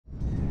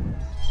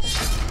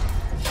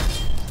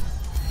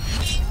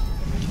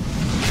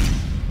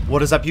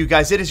What is up, you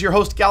guys? It is your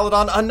host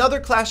Galadon, another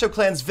Clash of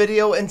Clans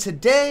video, and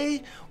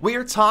today we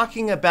are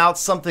talking about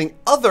something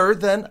other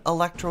than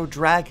Electro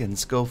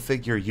Dragons. Go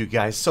figure, you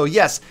guys. So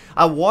yes,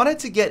 I wanted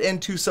to get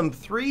into some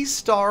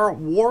 3-star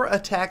war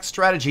attack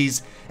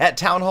strategies at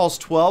Town Halls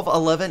 12,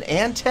 11,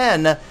 and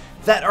 10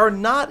 that are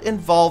not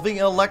involving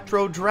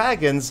Electro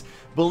Dragons.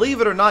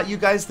 Believe it or not, you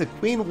guys, the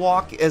Queen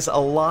Walk is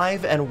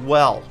alive and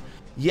well.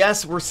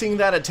 Yes, we're seeing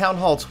that at Town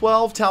Hall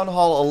 12, Town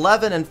Hall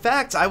 11. In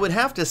fact, I would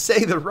have to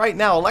say that right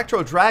now,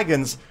 Electro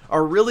Dragons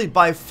are really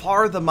by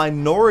far the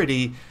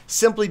minority,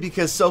 simply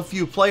because so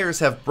few players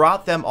have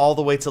brought them all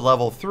the way to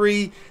level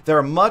 3. There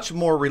are much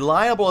more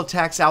reliable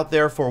attacks out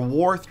there for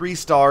War 3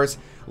 stars,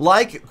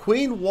 like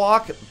Queen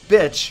Walk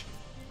Bitch,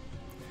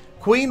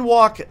 Queen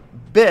Walk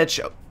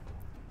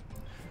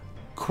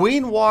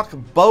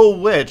Bow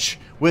Witch,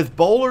 with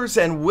bowlers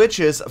and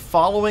witches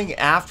following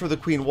after the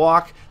Queen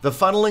Walk, the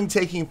funneling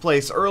taking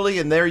place early,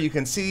 and there you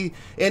can see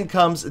in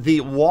comes the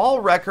Wall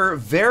Wrecker,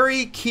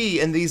 very key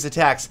in these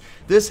attacks.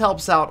 This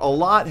helps out a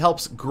lot,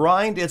 helps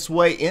grind its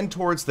way in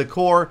towards the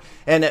core,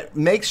 and it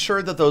makes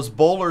sure that those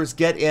bowlers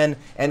get in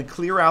and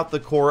clear out the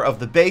core of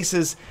the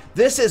bases.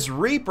 This is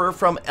Reaper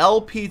from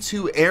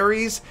LP2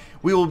 Ares.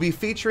 We will be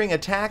featuring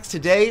attacks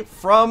today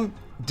from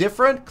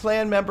different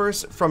clan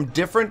members from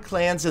different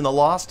clans in the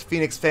Lost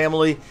Phoenix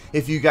family.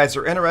 If you guys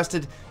are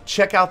interested,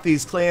 check out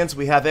these clans.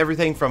 We have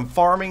everything from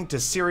farming to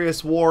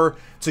serious war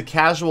to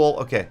casual.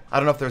 Okay, I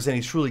don't know if there's any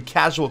truly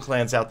casual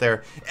clans out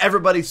there.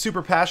 Everybody's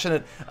super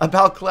passionate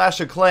about Clash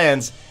of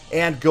Clans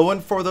and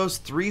going for those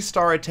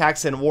 3-star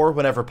attacks in war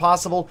whenever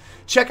possible.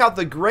 Check out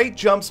the great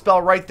jump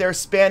spell right there,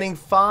 spanning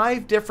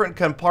 5 different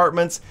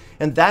compartments,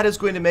 and that is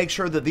going to make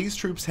sure that these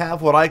troops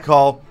have what I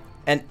call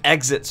an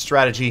exit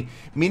strategy,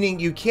 meaning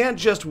you can't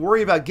just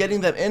worry about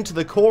getting them into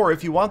the core.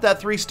 If you want that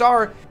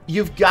 3-star,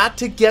 you've got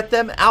to get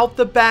them out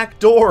the back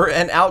door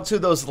and out to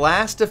those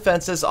last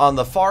defenses on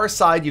the far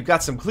side. You've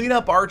got some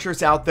cleanup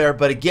archers out there,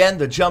 but again,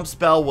 the jump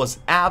spell was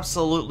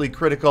absolutely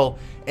critical,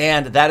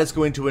 and that is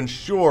going to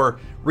ensure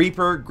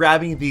Reaper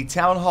grabbing the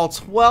Town Hall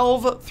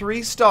 12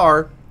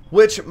 3-star,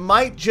 which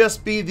might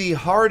just be the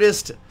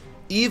hardest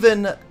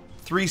even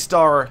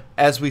 3-star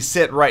as we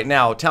sit right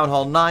now. Town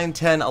Hall 9,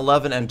 10,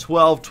 11, and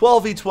 12.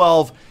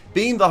 12v12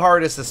 being the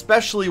hardest,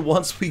 especially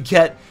once we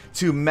get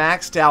to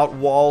maxed out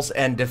walls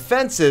and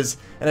defenses.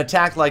 An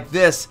attack like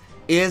this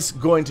is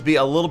going to be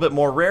a little bit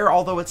more rare,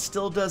 although it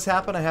still does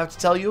happen, I have to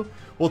tell you.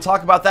 We'll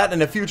talk about that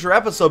in a future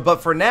episode,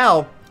 but for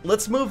now,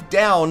 let's move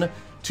down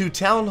to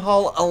Town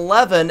Hall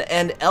 11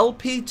 and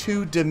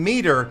LP2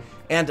 Demeter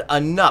and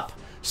Anup.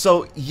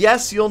 So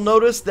yes, you'll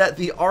notice that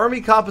the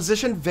army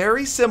composition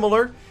very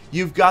similar.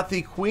 You've got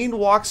the Queen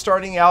Walk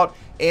starting out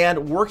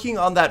and working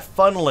on that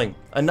funneling.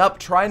 Anup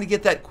trying to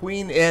get that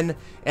queen in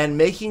and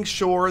making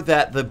sure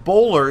that the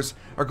bowlers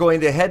are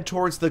going to head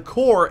towards the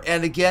core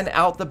and again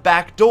out the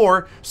back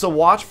door. So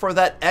watch for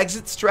that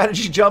exit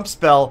strategy jump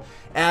spell,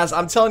 as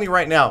I'm telling you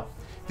right now,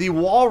 the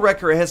Wall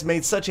Wrecker has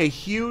made such a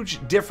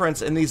huge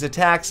difference in these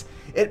attacks.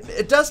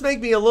 It does make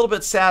me a little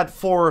bit sad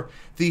for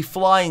the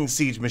flying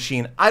siege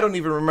machine. I don't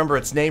even remember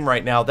its name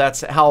right now.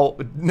 That's how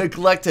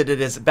neglected it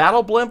is.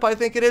 Battle Blimp, I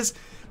think it is.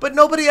 But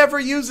nobody ever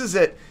uses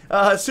it.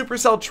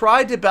 Supercell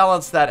tried to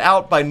balance that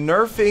out by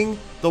nerfing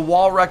the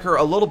Wall Wrecker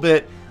a little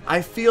bit.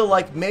 I feel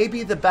like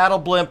maybe the Battle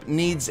Blimp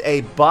needs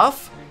a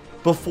buff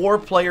before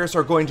players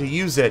are going to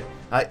use it.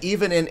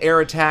 Even in air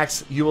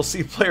attacks, you will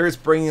see players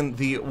bringing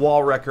the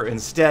Wall Wrecker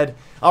instead.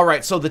 All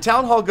right, so the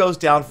Town Hall goes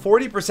down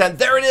 40%.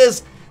 There it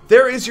is.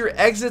 There is your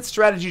exit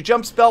strategy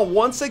jump spell,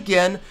 once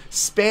again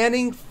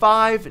spanning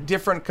 5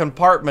 different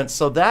compartments.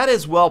 So that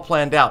is well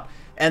planned out.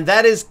 And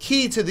that is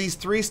key to these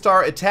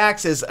 3-star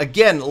attacks, is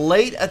again,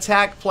 late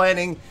attack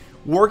planning,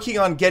 working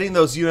on getting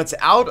those units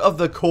out of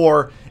the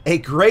core. A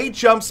great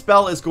jump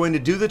spell is going to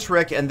do the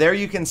trick, and there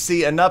you can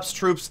see Anup's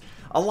troops,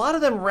 a lot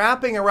of them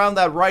wrapping around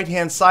that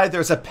right-hand side.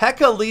 There's a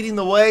P.E.K.K.A leading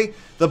the way,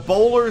 the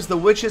bowlers, the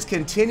witches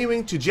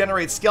continuing to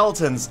generate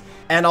skeletons.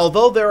 And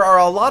although there are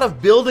a lot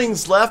of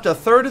buildings left, a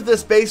third of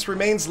this base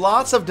remains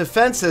lots of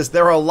defenses.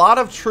 There are a lot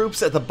of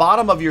troops at the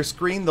bottom of your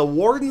screen. The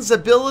Warden's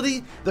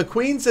ability, the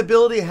Queen's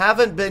ability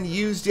haven't been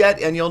used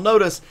yet, and you'll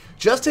notice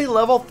just a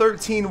level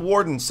 13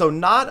 Warden, so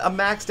not a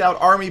maxed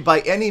out army by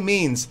any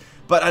means.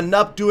 But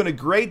Anup doing a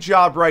great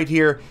job right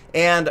here,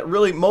 and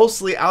really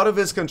mostly out of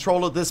his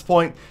control at this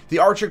point. The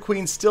Archer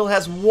Queen still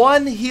has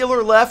 1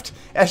 healer left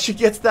as she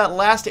gets that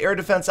last air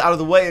defense out of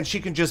the way, and she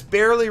can just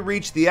barely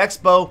reach the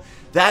Expo.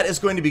 That is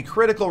going to be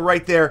critical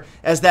right there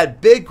as that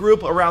big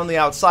group around the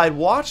outside.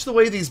 Watch the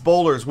way these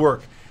bowlers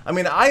work. I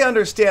mean, I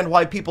understand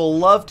why people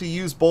love to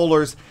use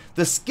bowlers.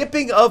 The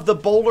skipping of the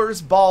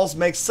bowlers' balls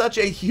makes such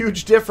a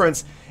huge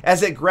difference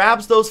as it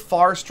grabs those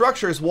far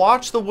structures.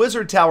 Watch the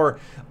wizard tower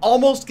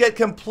almost get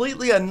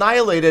completely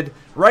annihilated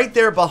right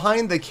there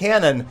behind the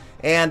cannon,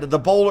 and the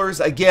bowlers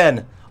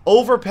again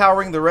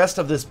overpowering the rest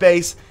of this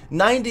base.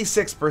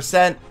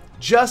 96%,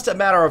 just a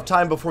matter of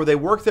time before they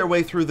work their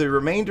way through the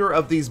remainder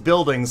of these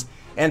buildings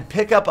and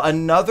pick up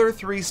another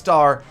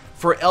 3-star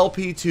for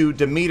LP to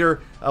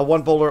Demeter.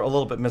 One bowler a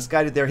little bit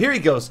misguided there. Here he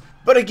goes.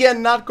 But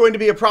again, not going to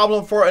be a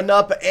problem for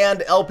Anup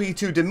and LP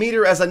to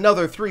Demeter, as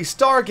another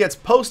 3-star gets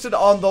posted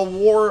on the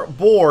war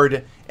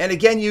board. And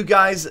again, you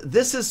guys,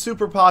 this is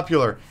super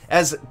popular.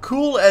 As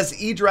cool as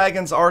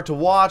E-Dragons are to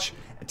watch,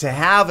 to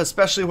have,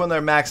 especially when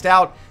they're maxed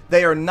out,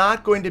 they are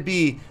not going to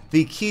be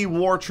the key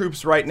war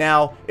troops right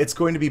now. It's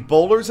going to be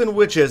Bowlers and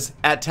Witches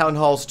at Town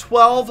Halls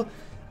 12,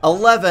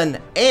 11,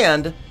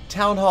 and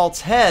Town Hall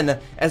 10.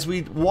 As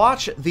we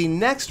watch the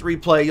next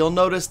replay, you'll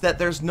notice that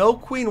there's no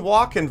Queen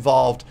Walk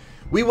involved.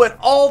 We went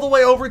all the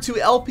way over to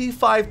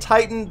LP5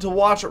 Titan to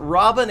watch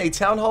Robin, a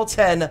Town Hall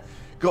 10,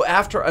 go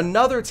after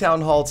another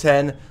Town Hall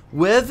 10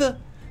 with,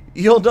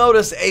 you'll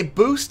notice, a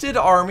boosted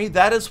army.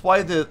 That is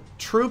why the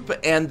troop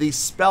and the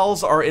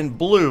spells are in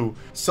blue.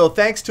 So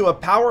thanks to a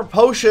power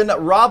potion,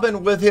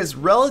 Robin, with his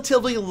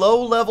relatively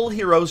low level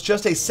heroes,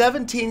 just a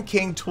 17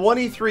 king,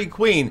 23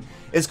 queen,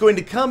 is going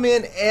to come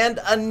in and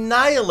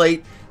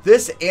annihilate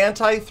this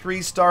anti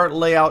 3-star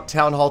layout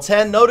Town Hall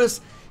 10.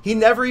 Notice he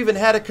never even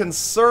had a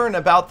concern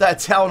about that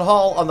Town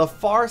Hall on the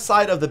far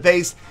side of the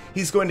base.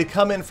 He's going to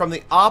come in from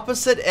the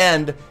opposite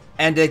end.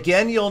 And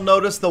again, you'll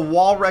notice the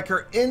Wall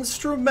Wrecker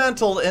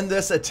instrumental in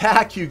this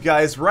attack, you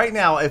guys. Right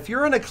now, if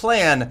you're in a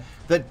clan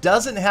that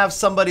doesn't have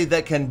somebody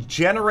that can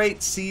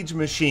generate siege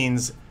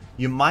machines,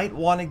 you might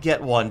want to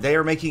get one. They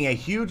are making a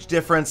huge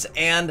difference,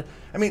 and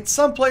I mean,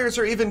 some players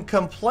are even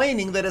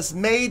complaining that it's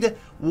made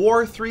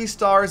War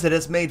 3-stars, that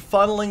it's made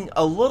funneling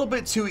a little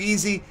bit too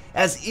easy,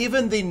 as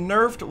even the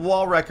nerfed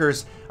Wall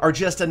Wreckers are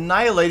just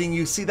annihilating.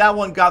 You see that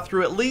one got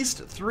through at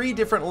least 3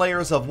 different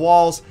layers of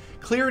walls,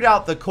 cleared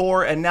out the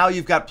core, and now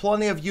you've got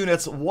plenty of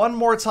units one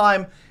more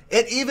time.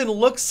 It even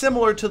looks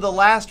similar to the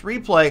last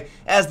replay,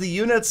 as the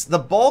units, the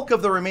bulk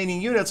of the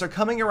remaining units, are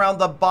coming around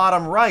the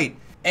bottom right.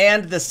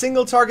 And the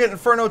single target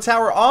Inferno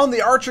Tower on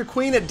the Archer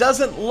Queen, it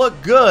doesn't look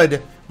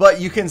good,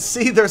 but you can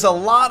see there's a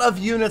lot of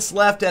units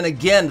left. And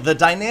again, the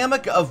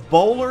dynamic of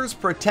bowlers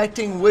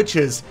protecting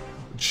witches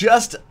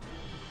just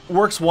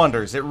works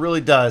wonders. It really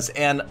does.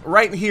 And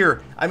right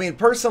here, I mean,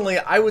 personally,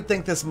 I would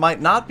think this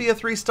might not be a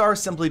 3-star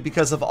simply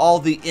because of all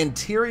the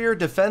interior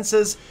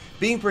defenses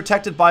being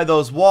protected by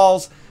those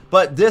walls.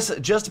 But this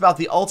just about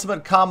the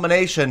ultimate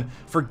combination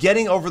for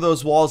getting over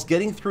those walls,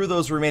 getting through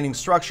those remaining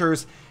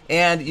structures.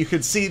 And you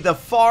could see the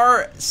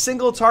far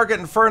single target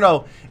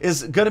Inferno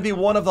is going to be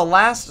one of the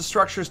last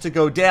structures to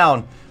go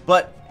down.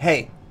 But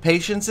hey,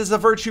 patience is a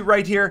virtue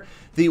right here.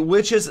 The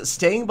witches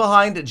staying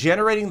behind,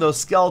 generating those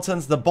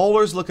skeletons. The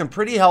bowlers looking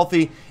pretty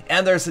healthy.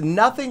 And there's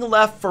nothing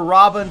left for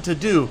Robin to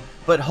do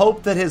but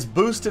hope that his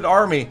boosted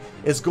army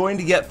is going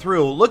to get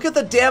through. Look at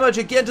the damage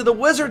again to the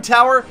Wizard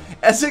Tower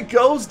as it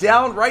goes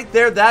down right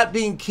there, that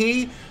being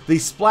key. The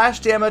splash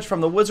damage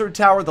from the Wizard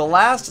Tower, the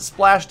last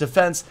splash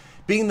defense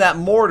being that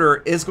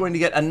mortar, is going to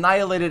get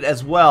annihilated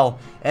as well.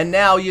 And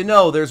now you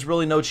know there's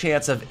really no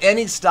chance of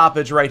any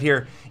stoppage right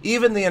here.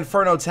 Even the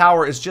Inferno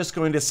Tower is just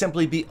going to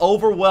simply be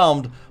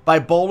overwhelmed by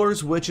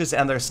bowlers, witches,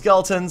 and their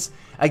skeletons.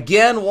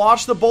 Again,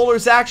 watch the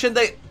bowlers action.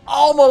 They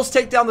almost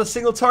take down the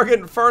single target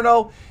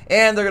Inferno,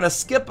 and they're going to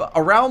skip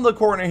around the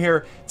corner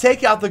here,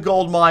 take out the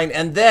gold mine,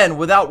 and then,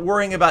 without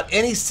worrying about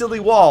any silly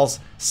walls,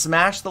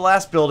 smash the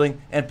last building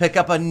and pick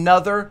up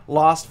another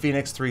Lost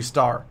Phoenix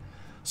 3-star.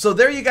 So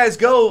there you guys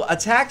go.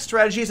 Attack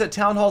strategies at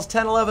Town Halls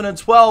 10, 11, and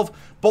 12.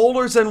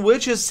 Bowlers and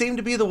witches seem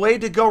to be the way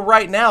to go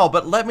right now,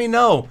 but let me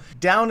know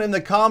down in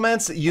the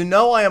comments. You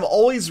know I am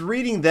always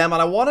reading them,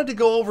 and I wanted to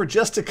go over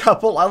just a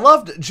couple. I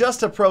loved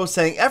Just a Pro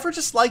saying, ever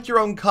just like your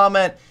own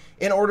comment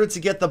in order to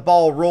get the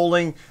ball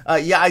rolling?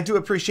 Yeah, I do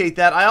appreciate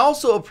that. I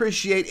also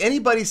appreciate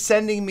anybody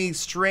sending me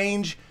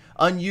strange,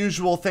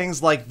 unusual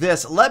things like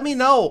this. Let me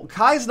know.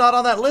 Kai's not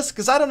on that list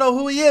because I don't know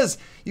who he is.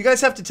 You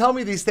guys have to tell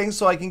me these things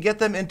so I can get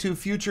them into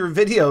future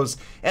videos.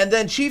 And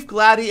then Chief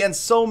Gladdy and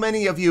so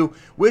many of you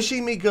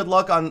wishing me good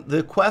luck on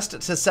the quest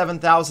to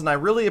 7,000. I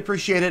really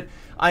appreciate it.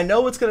 I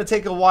know it's going to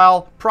take a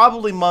while,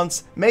 probably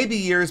months, maybe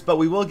years, but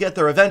we will get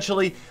there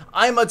eventually.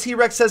 I'm a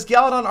T-Rex says,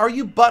 Galadon, are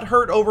you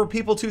butthurt over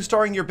people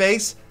 2-starring your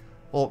base?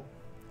 Well,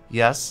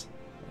 yes.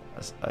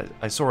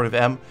 I sort of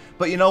am.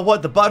 But you know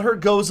what? The butthurt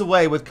goes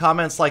away with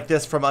comments like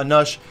this from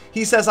Anush.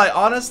 He says, I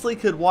honestly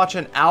could watch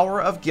an hour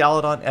of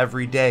Galadon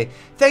every day.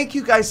 Thank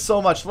you guys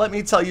so much. Let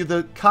me tell you,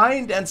 the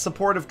kind and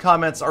supportive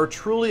comments are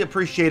truly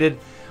appreciated.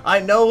 I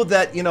know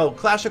that, you know,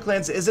 Clash of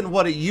Clans isn't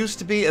what it used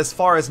to be as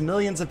far as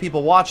millions of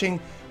people watching,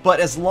 but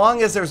as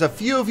long as there's a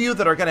few of you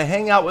that are going to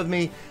hang out with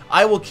me,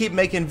 I will keep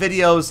making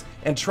videos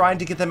and trying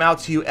to get them out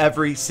to you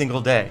every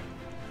single day.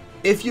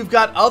 If you've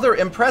got other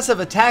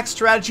impressive attack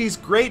strategies,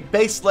 great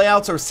base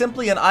layouts, or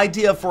simply an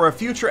idea for a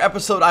future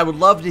episode, I would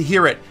love to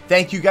hear it.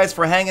 Thank you guys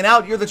for hanging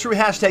out. You're the true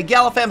hashtag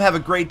Galafam. Have a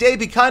great day,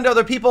 be kind to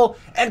other people,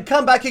 and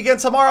come back again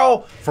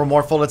tomorrow for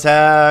more full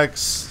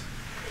attacks.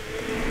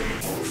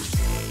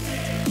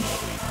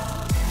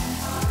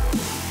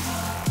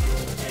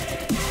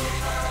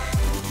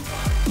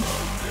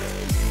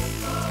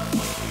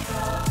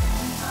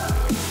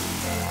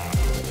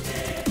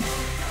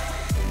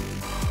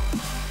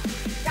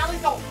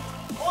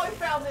 I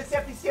found this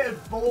episode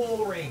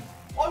boring.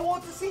 I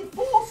want to see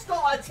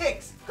 4-star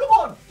ticks. Come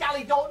on,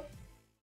 Galadon,